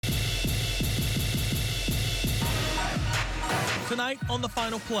tonight on The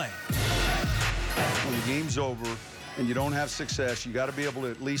Final Play. When the game's over and you don't have success, you got to be able to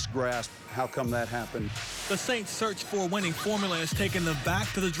at least grasp how come that happened. The Saints' search for a winning formula has taken them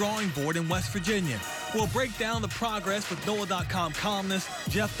back to the drawing board in West Virginia. We'll break down the progress with NOLA.com columnist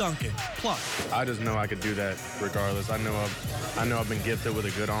Jeff Duncan. Plus, I just know I could do that regardless. I know I've been gifted with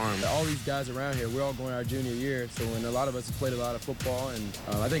a good arm. All these guys around here, we're all going our junior year, so when a lot of us have played a lot of football, and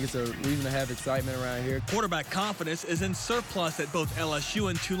I think it's a reason to have excitement around here. Quarterback confidence is in surplus at both LSU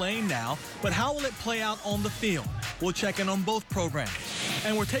and Tulane now, but how will it play out on the field? We'll check in on both programs.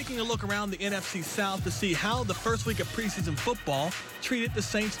 And we're taking a look around the NFC South to see how the first week of preseason football treated the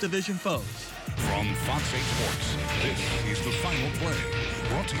Saints' division foes. From Fox 8 Sports, this is The Final Play,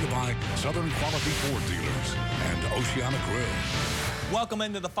 brought to you by Southern Quality Ford Dealers and Oceana Grill. Welcome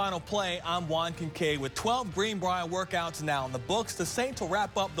into The Final Play. I'm Juan Kincaid. With 12 Greenbrier workouts now in the books, the Saints will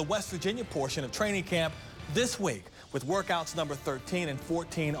wrap up the West Virginia portion of training camp this week with workouts number 13 and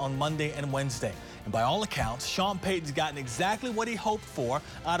 14 on Monday and Wednesday. And by all accounts, Sean Payton's gotten exactly what he hoped for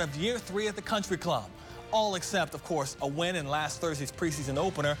out of year 3 at the Country Club. All except, of course, a win in last Thursday's preseason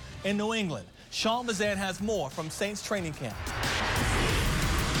opener in New England. Sean Vazan has more from Saints training camp.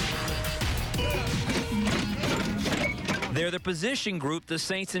 They're the position group the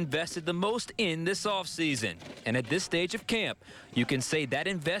Saints invested the most in this offseason. And at this stage of camp, you can say that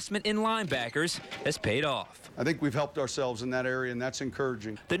investment in linebackers has paid off. I think we've helped ourselves in that area, and that's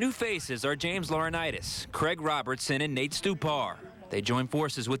encouraging. The new faces are James Laurinaitis, Craig Robertson, and Nate Stupar. They join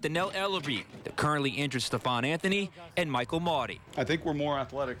forces with Dannell Ellerbe, the currently injured Stephon Anthony, and Michael Maudie. I think we're more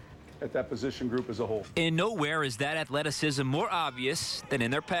athletic at that position group as a whole. And nowhere is that athleticism more obvious than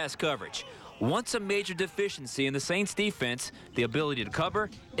in their pass coverage. Once a major deficiency in the Saints defense, the ability to cover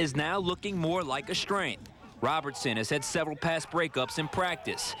is now looking more like a strength. Robertson has had several pass breakups in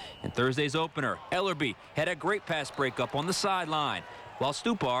practice. In Thursday's opener, Ellerbe had a great pass breakup on the sideline, while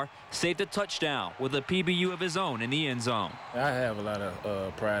Stupar saved a touchdown with a PBU of his own in the end zone. I have a lot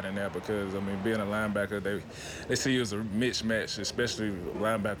of pride in that because, I mean, being a linebacker, they see you as a mismatch, especially a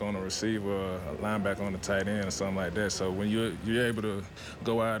linebacker on a receiver, or a linebacker on the tight end or something like that. So when you're able to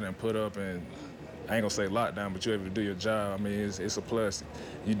go out and put up and I ain't gonna say lockdown, but you're able to do your job. I mean, it's a plus.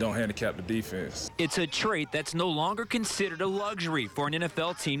 You don't handicap the defense. It's a trait that's no longer considered a luxury for an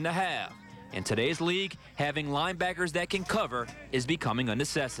NFL team to have. In today's league, having linebackers that can cover is becoming a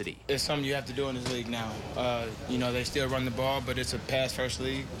necessity. It's something you have to do in this league now. You know, they still run the ball, but it's a pass-first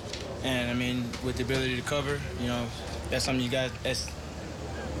league. And, I mean, with the ability to cover, you know, that's something you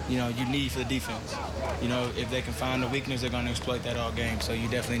need for the defense. You know, if they can find the weakness, they're going to exploit that all game. So you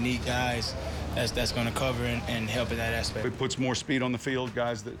definitely need guys that's going to cover and help in that aspect. It puts more speed on the field,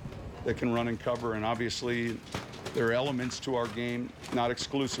 guys that can run and cover, and obviously there are elements to our game, not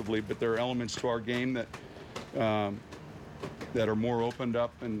exclusively, but there are elements to our game that are more opened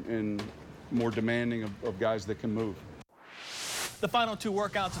up and more demanding of guys that can move. The final 2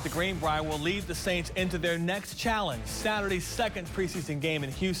 workouts at the Greenbrier will lead the Saints into their next challenge, Saturday's second preseason game in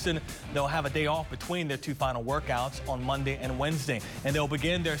Houston. They'll have a day off between their 2 final workouts on Monday and Wednesday. And they'll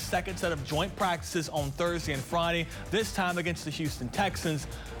begin their second set of joint practices on Thursday and Friday, this time against the Houston Texans.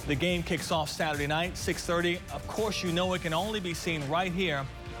 The game kicks off Saturday night, 6:30. Of course, you know it can only be seen right here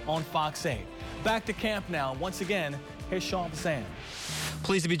on Fox 8. Back to camp now. Once again, here's Sean Vazan.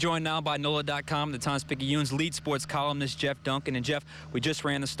 Pleased to be joined now by NOLA.com, the Times-Picayune's lead sports columnist, Jeff Duncan. And, Jeff, we just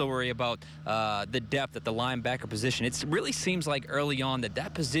ran the story about the depth at the linebacker position. It really seems like early on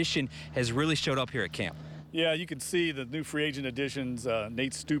that position has really showed up here at camp. Yeah, you can see the new free agent additions,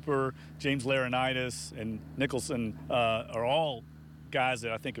 Nate Stupar, James Laurinaitis, and Nicholson are all guys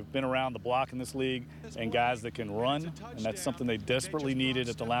that I think have been around the block in this league and guys that can run, and that's something they desperately needed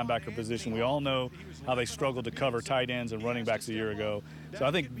at the linebacker position. We all know how they struggled to cover tight ends and running backs a year ago. So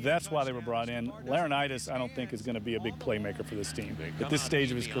I think that's why they were brought in. Laurinaitis, I don't think, is going to be a big playmaker for this team. At this stage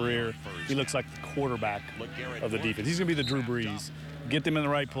of his career, he looks like the quarterback of the defense. He's going to be the Drew Brees. Get them in the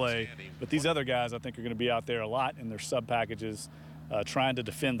right play. But these other guys, I think, are going to be out there a lot in their sub packages trying to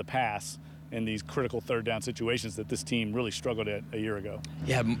defend the pass in these critical third down situations that this team really struggled at a year ago.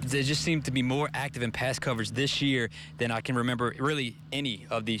 Yeah, they just seem to be more active in pass coverage this year than I can remember really any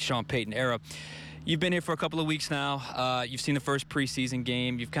of the Sean Payton era. You've been here for a couple of weeks now. You've seen the first preseason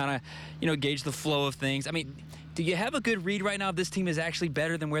game. You've kind of, gauged the flow of things. I mean, do you have a good read right now if this team is actually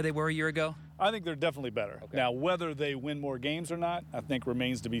better than where they were a year ago? I think they're definitely better. Okay. Now, whether they win more games or not, I think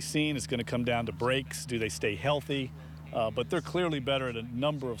remains to be seen. It's going to come down to breaks. Do they stay healthy? But they're clearly better at a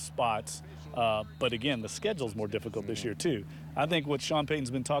number of spots. But again, the schedule's more difficult this year too. I think what Sean Payton's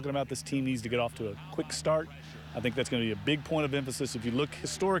been talking about, this team needs to get off to a quick start. I think that's going to be a big point of emphasis. If you look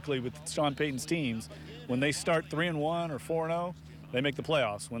historically with Sean Payton's teams, when they start 3-1 or 4-0, they make the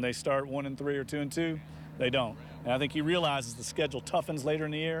playoffs. When they start 1-3 or 2-2, they don't. And I think he realizes the schedule toughens later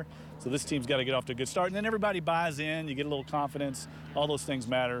in the year, so this team's got to get off to a good start. And then everybody buys in, you get a little confidence, all those things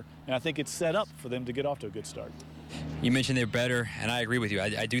matter, and I think it's set up for them to get off to a good start. You mentioned they're better, and I agree with you.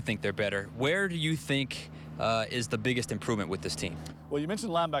 I do think they're better. Where do you think is the biggest improvement with this team? Well, you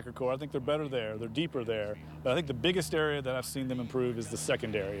mentioned linebacker core. I think they're better there. They're deeper there. But I think the biggest area that I've seen them improve is the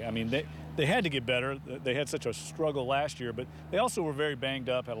secondary. I mean, they had to get better. They had such a struggle last year, but they also were very banged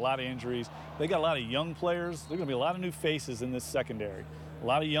up, had a lot of injuries. They got a lot of young players. There's going to be a lot of new faces in this secondary. A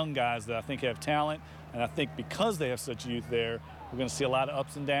lot of young guys that I think have talent, and I think because they have such youth there, we're going to see a lot of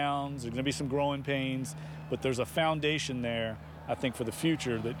ups and downs. There's going to be some growing pains, but there's a foundation there, I think, for the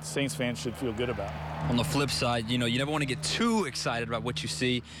future that Saints fans should feel good about. On the flip side, you never want to get too excited about what you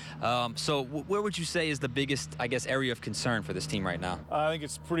see. So where would you say is the biggest, I guess, area of concern for this team right now? I think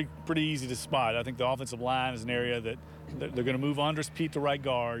it's pretty easy to spot. I think the offensive line is an area that they're going to move Andres Pete to right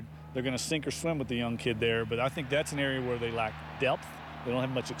guard. They're going to sink or swim with the young kid there, but I think that's an area where they lack depth. They don't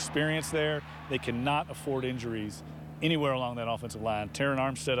have much experience there. They cannot afford injuries anywhere along that offensive line. Terron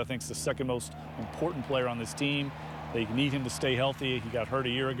Armstead, I think, is the second most important player on this team. They need him to stay healthy. He got hurt a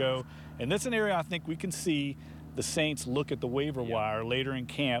year ago. And that's an area I think we can see the Saints look at the waiver wire later in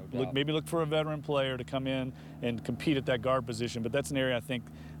camp. Maybe look for a veteran player to come in and compete at that guard position. But that's an area I think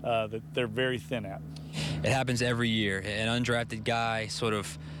that they're very thin at. It happens every year. An undrafted guy sort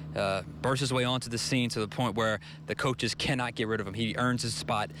of bursts his way onto the scene to the point where the coaches cannot get rid of him. He earns his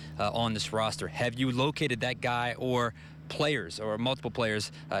spot on this roster. Have you located that guy or players or multiple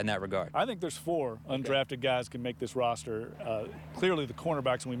players in that regard? I think there's 4 undrafted guys can make this roster. Clearly the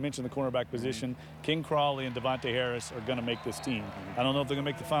cornerbacks, and we mentioned the cornerback position, King Crawley and Devontae Harris are going to make this team. I don't know if they're going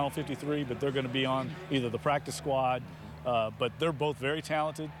to make the final 53, but they're going to be on either the practice squad. But they're both very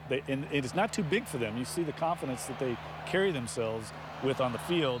talented, and it's not too big for them. You see the confidence that they carry themselves with on the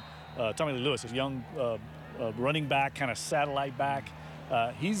field. Tommy Lee Lewis, a young running back, kind of satellite back.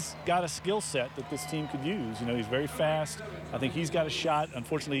 He's got a skill set that this team could use. He's very fast. I think he's got a shot.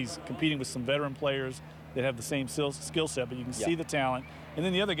 Unfortunately, he's competing with some veteran players that have the same skill set, but you can see the talent. And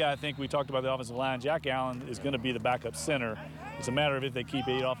then the other guy, I think we talked about the offensive line, Jack Allen is going to be the backup center. It's a matter of if they keep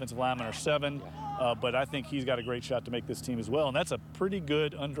 8 offensive linemen or 7. But I think he's got a great shot to make this team as well. And that's a pretty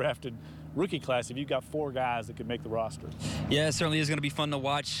good undrafted rookie class if you've got 4 guys that could make the roster. Yeah, it certainly is going to be fun to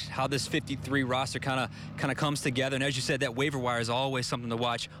watch how this 53 roster kind of comes together. And as you said, that waiver wire is always something to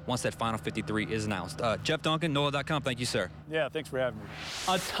watch once that final 53 is announced. Jeff Duncan, NOLA.com. Thank you, sir. Yeah, thanks for having me.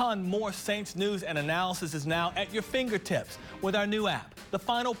 A ton more Saints news and analysis is now at your fingertips with our new app, the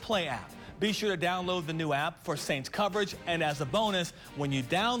Final Play app. Be sure to download the new app for Saints coverage, and as a bonus, when you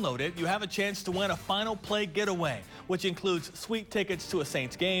download it, you have a chance to win a Final Play getaway, which includes sweet tickets to a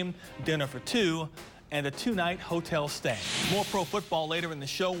Saints game, dinner for 2, and a 2-night hotel stay. More pro football later in the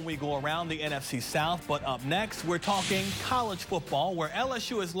show when we go around the NFC South, but up next, we're talking college football, where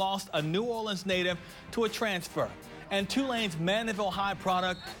LSU has lost a New Orleans native to a transfer. And Tulane's Mandeville High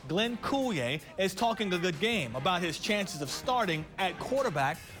product, Glenn Coulier, is talking a good game about his chances of starting at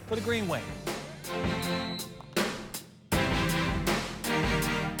quarterback for the Green Wave.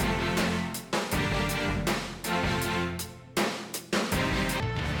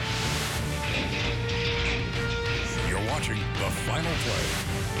 You're watching The Final Play.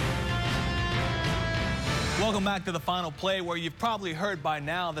 Welcome back to The Final Play, where you've probably heard by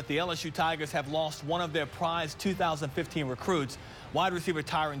now that the LSU Tigers have lost one of their prized 2015 recruits. Wide receiver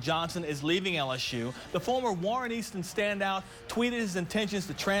Tyron Johnson is leaving LSU. The former Warren Easton standout tweeted his intentions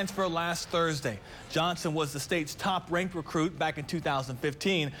to transfer last Thursday. Johnson was the state's top-ranked recruit back in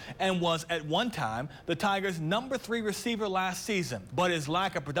 2015 and was at one time the Tigers' #3 receiver last season. But his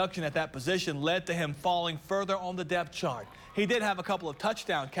lack of production at that position led to him falling further on the depth chart. He did have a couple of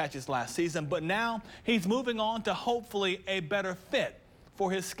touchdown catches last season, but now he's moving on to hopefully a better fit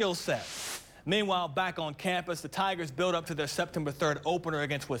for his skill set. Meanwhile, back on campus, the Tigers' build-up to their September 3rd opener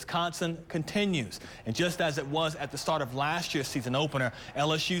against Wisconsin continues. And just as it was at the start of last year's season opener,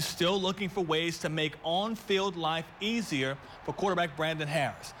 LSU's still looking for ways to make on-field life easier for quarterback Brandon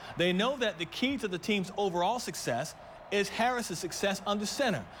Harris. They know that the key to the team's overall success is Harris's success under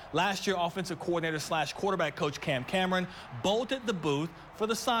center. Last year, offensive coordinator / quarterback coach Cam Cameron bolted the booth for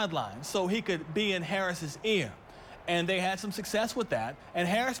the sideline so he could be in Harris's ear. And they had some success with that, and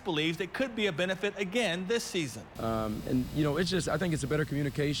Harris believes it could be a benefit again this season. It's just, I think it's a better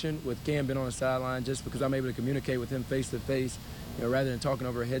communication with Cam being on the sideline, just because I'm able to communicate with him face to face, rather than talking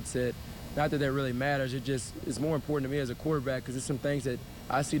over a headset. Not that that really matters, it's more important to me as a quarterback, because there's some things that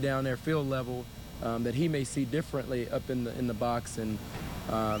I see down there field level that he may see differently up in the box. And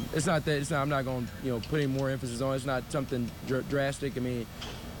I'm not going to put any more emphasis on it. It's not something drastic. I mean,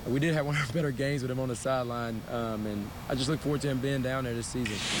 we did have one of our better games with him on the sideline, and I just look forward to him being down there this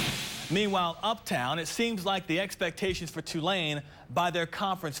season. Meanwhile, uptown, it seems like the expectations for Tulane by their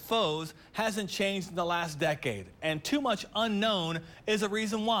conference foes hasn't changed in the last decade, and too much unknown is a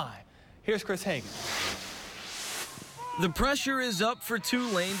reason why. Here's Chris Hagan. The pressure is up for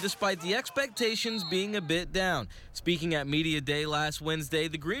Tulane despite the expectations being a bit down. Speaking at Media Day last Wednesday,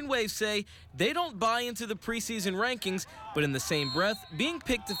 the Green Wave say they don't buy into the preseason rankings, but in the same breath, being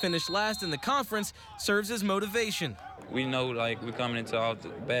picked to finish last in the conference serves as motivation. We know, like, we're coming into our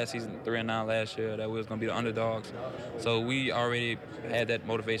bad season, 3-9 last year, that we was going to be the underdogs. So we already had that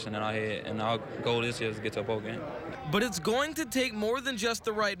motivation in our head, and our goal this year is to get to a bowl game. But it's going to take more than just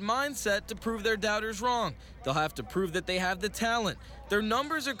the right mindset to prove their doubters wrong. They'll have to prove that they have the talent. Their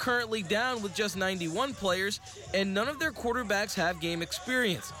numbers are currently down with just 91 players, and none of their quarterbacks have game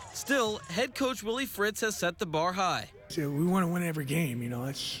experience. Still, head coach Willie Fritz has set the bar high. So we want to win every game,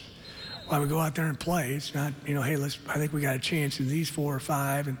 That's why we go out there and play. It's not, hey, I think we got a chance in these 4 or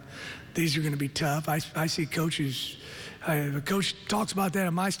 5, and these are going to be tough. I see coaches, if a coach talks about that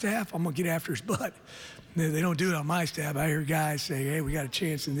on my staff, I'm going to get after his butt. They don't do it on my staff. I hear guys say, hey, we got a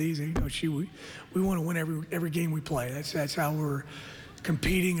chance in these. We want to win every game we play. That's how we're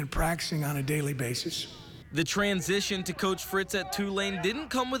competing and practicing on a daily basis. The transition to Coach Fritz at Tulane didn't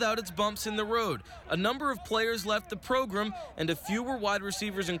come without its bumps in the road. A number of players left the program, and a few were wide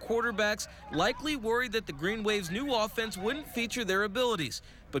receivers and quarterbacks, likely worried that the Green Wave's new offense wouldn't feature their abilities.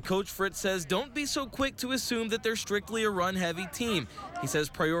 But Coach Fritz says don't be so quick to assume that they're strictly a run-heavy team. He says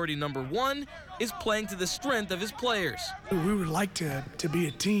priority number 1 is playing to the strength of his players. We would like to be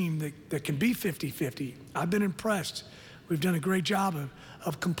a team that can be 50-50. I've been impressed. We've done a great job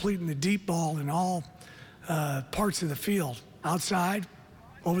of completing the deep ball in all parts of the field, outside,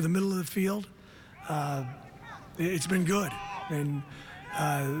 over the middle of the field. It's been good, and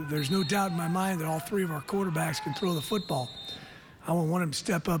there's no doubt in my mind that all 3 of our quarterbacks can throw the football. I want them to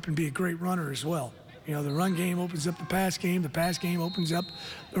step up and be a great runner as well. The run game opens up the pass game opens up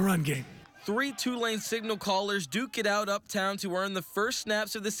the run game. 3 Tulane signal callers duke it out uptown to earn the first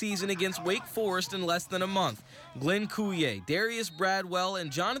snaps of the season against Wake Forest in less than a month. Glenn Couillet, Darius Bradwell,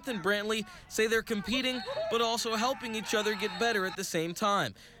 and Jonathan Brantley say they're competing, but also helping each other get better at the same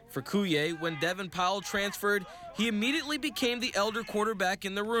time. For Couillet, when Devin Powell transferred, he immediately became the elder quarterback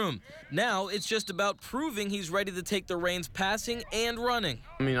in the room. Now it's just about proving he's ready to take the reins passing and running.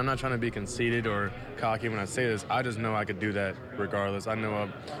 I mean, I'm not trying to be conceited or cocky when I say this. I just know I could do that regardless. I know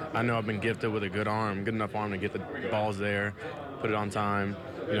I've been gifted with a good arm, good enough arm to get the balls there, put it on time,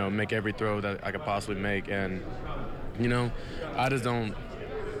 make every throw that I could possibly make. And,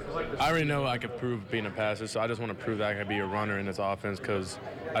 I already know I could prove being a passer, so I just want to prove that I can be a runner in this offense because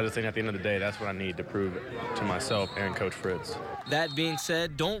I just think at the end of the day, that's what I need to prove to myself and Coach Fritz. That being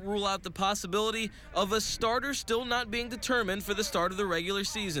said, don't rule out the possibility of a starter still not being determined for the start of the regular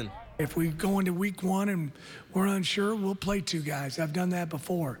season. If we go into week 1 and we're unsure, we'll play 2 guys. I've done that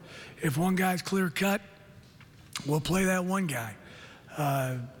before. If one guy's clear cut, we'll play that one guy.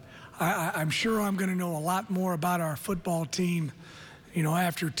 I'm sure I'm going to know a lot more about our football team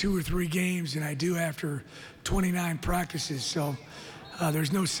after 2 or 3 games than I do after 29 practices. So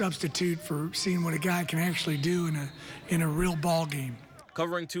there's no substitute for seeing what a guy can actually do in a real ball game.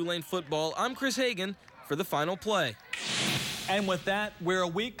 Covering Tulane football, I'm Chris Hagan for The Final Play. And with that, we're a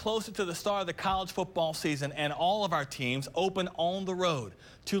week closer to the start of the college football season, and all of our teams open on the road.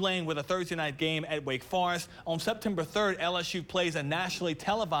 Tulane with a Thursday night game at Wake Forest. On September 3rd, LSU plays a nationally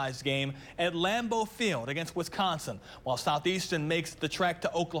televised game at Lambeau Field against Wisconsin, while Southeastern makes the trek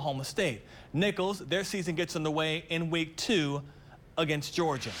to Oklahoma State. Nichols, their season gets underway in week 2 against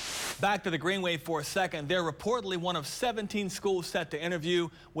Georgia. Back to the Green Wave for a second. They're reportedly one of 17 schools set to interview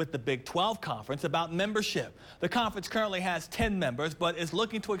with the Big 12 Conference about membership. The conference currently has 10 members, but is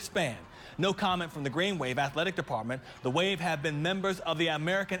looking to expand. No comment from the Green Wave Athletic Department. The Wave have been members of the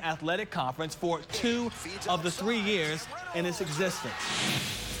American Athletic Conference for 2 of the 3 years in its existence.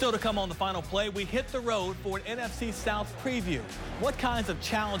 Still to come on The Final Play, we hit the road for an NFC South preview. What kinds of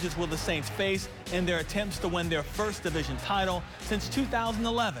challenges will the Saints face in their attempts to win their first division title since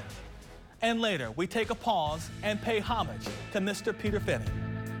 2011? And later, we take a pause and pay homage to Mr. Peter Finney.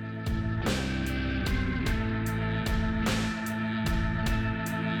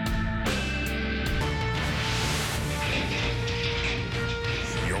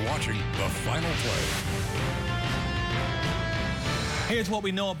 You're watching The Final Play. Here's what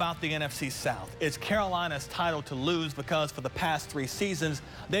we know about the NFC South. It's Carolina's title to lose because for the past 3 seasons,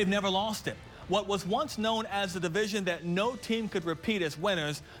 they've never lost it. What was once known as the division that no team could repeat as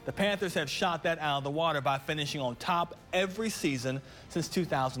winners, the Panthers have shot that out of the water by finishing on top every season since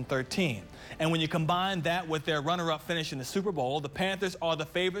 2013. And when you combine that with their runner-up finish in the Super Bowl, the Panthers are the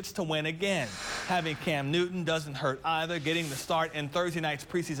favorites to win again. Having Cam Newton doesn't hurt either, getting the start in Thursday night's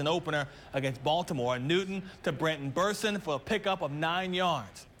preseason opener against Baltimore. Newton to Brenton Burson for a pickup of 9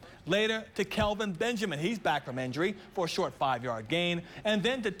 yards. Later to Kelvin Benjamin, he's back from injury for a short 5-yard gain. And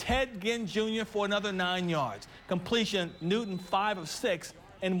then to Ted Ginn Jr. for another 9 yards. Completion, Newton 5 of 6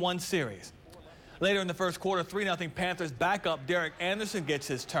 in one series. Later in the first quarter, 3-0 Panthers backup Derek Anderson gets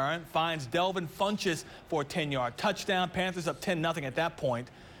his turn, finds Delvin Funchess for a 10-yard touchdown. Panthers up 10-0 at that point.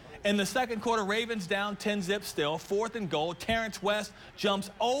 In the second quarter, Ravens down 10-zip still, 4th and goal. Terrence West jumps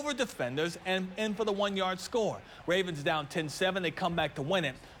over defenders and in for the 1-yard score. Ravens down 10-7. They come back to win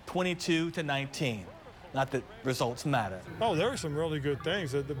it 22-19. Not that results matter. Oh, there were some really good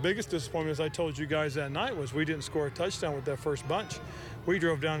things. The biggest disappointment, as I told you guys that night, was we didn't score a touchdown with that first bunch. We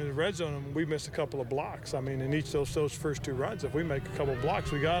drove down to the red zone and we missed a couple of blocks. I mean, in each of those first 2 runs, if we make a couple of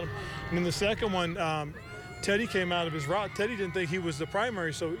blocks, we got them. And in the second one, Teddy came out of his route. Teddy didn't think he was the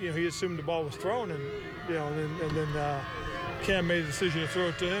primary, so he assumed the ball was thrown, and and then Cam made a decision to throw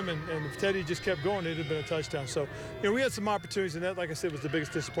it to him, and if Teddy just kept going, it'd have been a touchdown. So we had some opportunities, and that, like I said, was the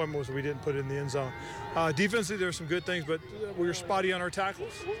biggest disappointment, was we didn't put it in the end zone. Defensively, there were some good things, but we were spotty on our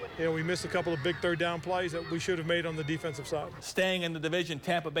tackles. We missed a couple of big third down plays that we should have made on the defensive side. Staying in the division,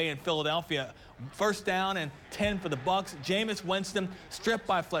 Tampa Bay and Philadelphia. First down and 10 for the Bucs. Jameis Winston stripped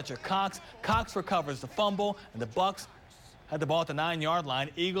by Fletcher Cox. Cox recovers the fumble, and the Bucs had the ball at the 9-yard line.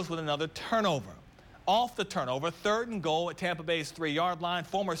 Eagles with another turnover. Off the turnover, 3rd and goal at Tampa Bay's 3-yard line.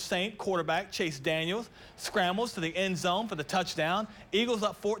 Former Saint quarterback Chase Daniels scrambles to the end zone for the touchdown. Eagles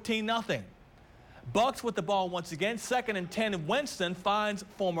up 14-0. Bucs with the ball once again. 2nd and 10. Winston finds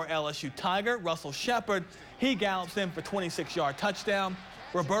former LSU Tiger Russell Shepard. He gallops in for 26-yard touchdown.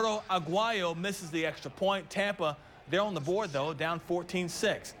 Roberto Aguayo misses the extra point. Tampa, they're on the board, though, down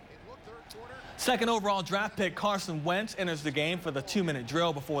 14-6. Second overall draft pick Carson Wentz enters the game for the 2-minute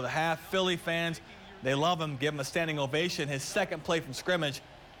drill before the half. Philly fans, they love him, give him a standing ovation. His second play from scrimmage,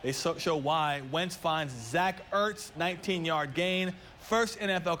 they show why. Wentz finds Zach Ertz, 19-yard gain. First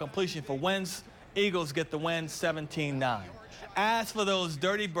NFL completion for Wentz. Eagles get the win, 17-9. As for those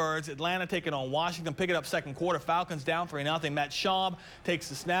Dirty Birds, Atlanta taking on Washington, pick it up second quarter. Falcons down 3-0. Matt Schaub takes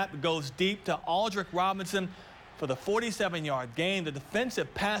the snap, goes deep to Aldrick Robinson for the 47-yard gain. The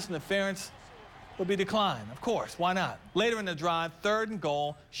defensive pass interference would be declined. Of course, why not? Later in the drive, 3rd and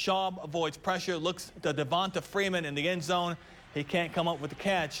goal. Schaub avoids pressure, looks to Devonta Freeman in the end zone. He can't come up with the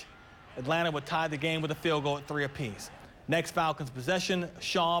catch. Atlanta would tie the game with a field goal at 3 apiece. Next Falcons possession,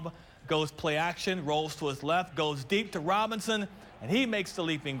 Schaub goes play action, rolls to his left, goes deep to Robinson, and he makes the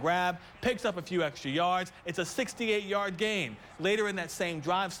leaping grab, picks up a few extra yards. It's a 68-yard gain. Later in that same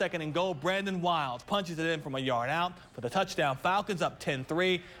drive, 2nd and goal, Brandon Wiles punches it in from a yard out for the touchdown. Falcons up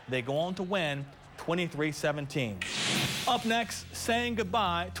 10-3. They go on to win 23-17. Up next, saying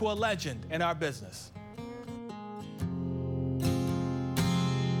goodbye to a legend in our business.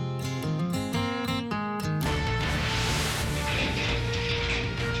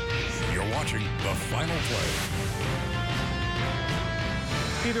 Watching The Final Play.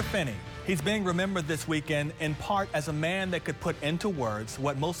 Peter Finney. He's being remembered this weekend in part as a man that could put into words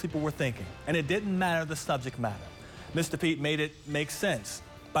what most people were thinking, and it didn't matter the subject matter. Mr. Pete made it make sense.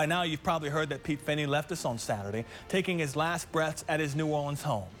 By now, you've probably heard that Pete Finney left us on Saturday, taking his last breaths at his New Orleans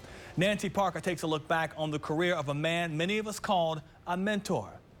home. Nancy Parker takes a look back on the career of a man many of us called a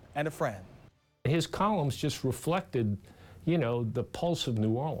mentor and a friend. His columns just reflected, the pulse of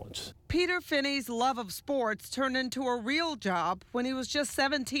New Orleans. Peter Finney's love of sports turned into a real job when he was just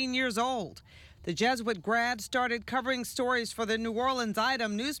 17 years old. The Jesuit grad started covering stories for the New Orleans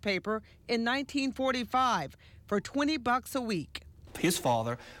Item newspaper in 1945 for $20 a week. His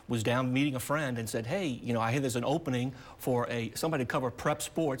father was down meeting a friend and said, "Hey, I hear there's an opening for somebody to cover prep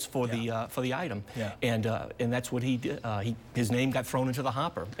sports for the Item," and that's what he did. His name got thrown into the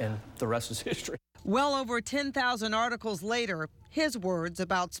hopper, and the rest is history. Well over 10,000 articles later, his words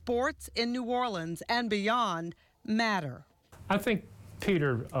about sports in New Orleans and beyond matter. I think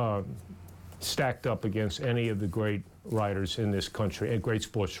Peter stacked up against any of the great writers in this country, and great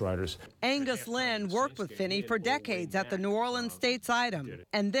sports writers. Angus Lynn worked with Finney for decades at the New Orleans State's Item,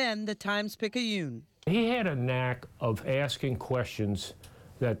 and then the Times-Picayune. He had a knack of asking questions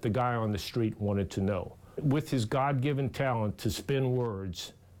that the guy on the street wanted to know. With his God-given talent to spin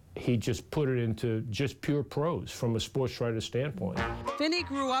words, he just put it into just pure prose from a sports writer standpoint. Finney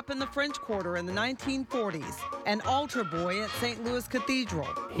grew up in the French Quarter in the 1940s, an altar boy at St. Louis Cathedral.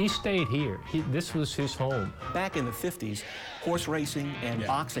 He stayed here. This was his home. Back in the 50s, horse racing and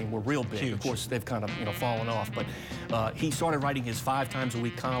boxing were real big. Huge. Of course, they've kind of fallen off, but he started writing his 5 times a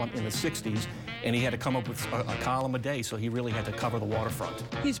week column in the 60s, and he had to come up with a column a day, so he really had to cover the waterfront.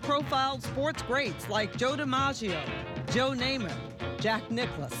 He's profiled sports greats like Joe DiMaggio, Joe Namath, Jack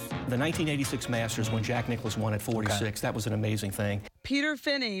Nicklaus. The 1986 Masters, when Jack Nicklaus won at 46, that was an amazing thing. Peter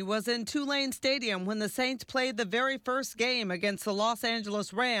Finney was in Tulane Stadium when the Saints played the very first game against the Los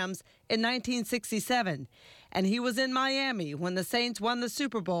Angeles Rams in 1967. And he was in Miami when the Saints won the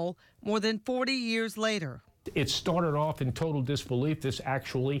Super Bowl more than 40 years later. It started off in total disbelief this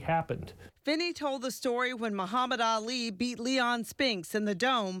actually happened. Finney told the story when Muhammad Ali beat Leon Spinks in the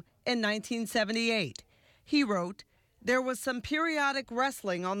Dome in 1978. He wrote, "There was some periodic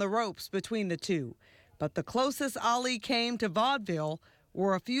wrestling on the ropes between the two, but the closest Ali came to vaudeville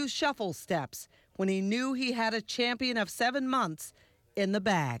were a few shuffle steps when he knew he had a champion of 7 months in the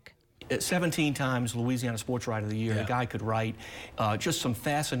bag." 17 times Louisiana Sports Writer of the Year. The guy could write just some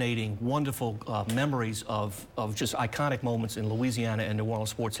fascinating, wonderful memories of just iconic moments in Louisiana and New Orleans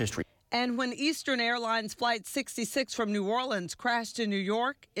sports history. And when Eastern Airlines Flight 66 from New Orleans crashed in New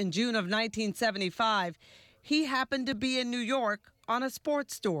York in June of 1975, he happened to be in New York on a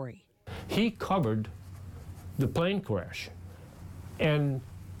sports story. He covered the plane crash. And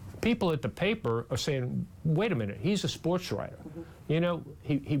people at the paper are saying, wait a minute, he's a sports writer. You know,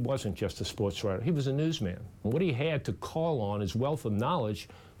 he wasn't just a sports writer. He was a newsman. What he had to call on, his wealth of knowledge,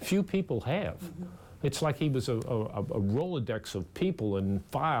 few people have. It's like he was a Rolodex of people and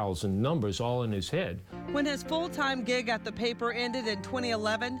files and numbers all in his head. When his full-time gig at the paper ended in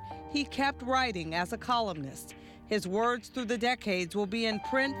 2011, he kept writing as a columnist. His words through the decades will be in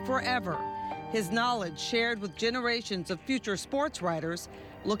print forever. His knowledge shared with generations of future sports writers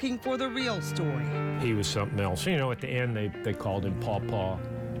looking for the real story. He was something else. You know, at the end, they called him Paw Paw,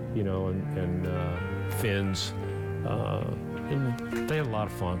 you know, and Fins. And they had a lot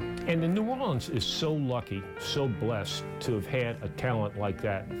of fun. And New Orleans is so lucky, so blessed to have had a talent like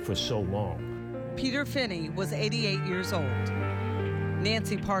that for so long. Peter Finney was 88 years old.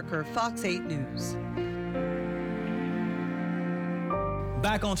 Nancy Parker, Fox 8 News.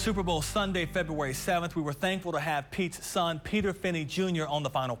 Back on Super Bowl Sunday, February 7th, we were thankful to have Pete's son, Peter Finney Jr., on the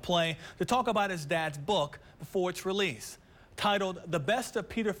final play to talk about his dad's book before its release. Titled The Best of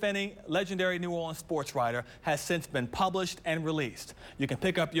Peter Finney, legendary New Orleans sports writer, has since been published and released. You can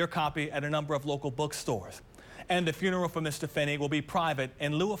pick up your copy at a number of local bookstores. And the funeral for Mr. Finney will be private.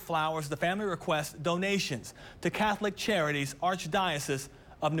 In lieu of flowers, the family requests donations to Catholic Charities, Archdiocese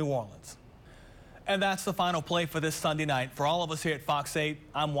of New Orleans. And that's the final play for this Sunday night. For all of us here at Fox 8,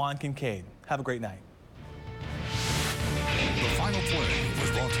 I'm Juan Kincaid. Have a great night. The final play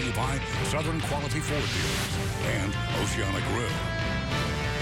was brought to you by Southern Quality Ford Dealers and Oceana Grill.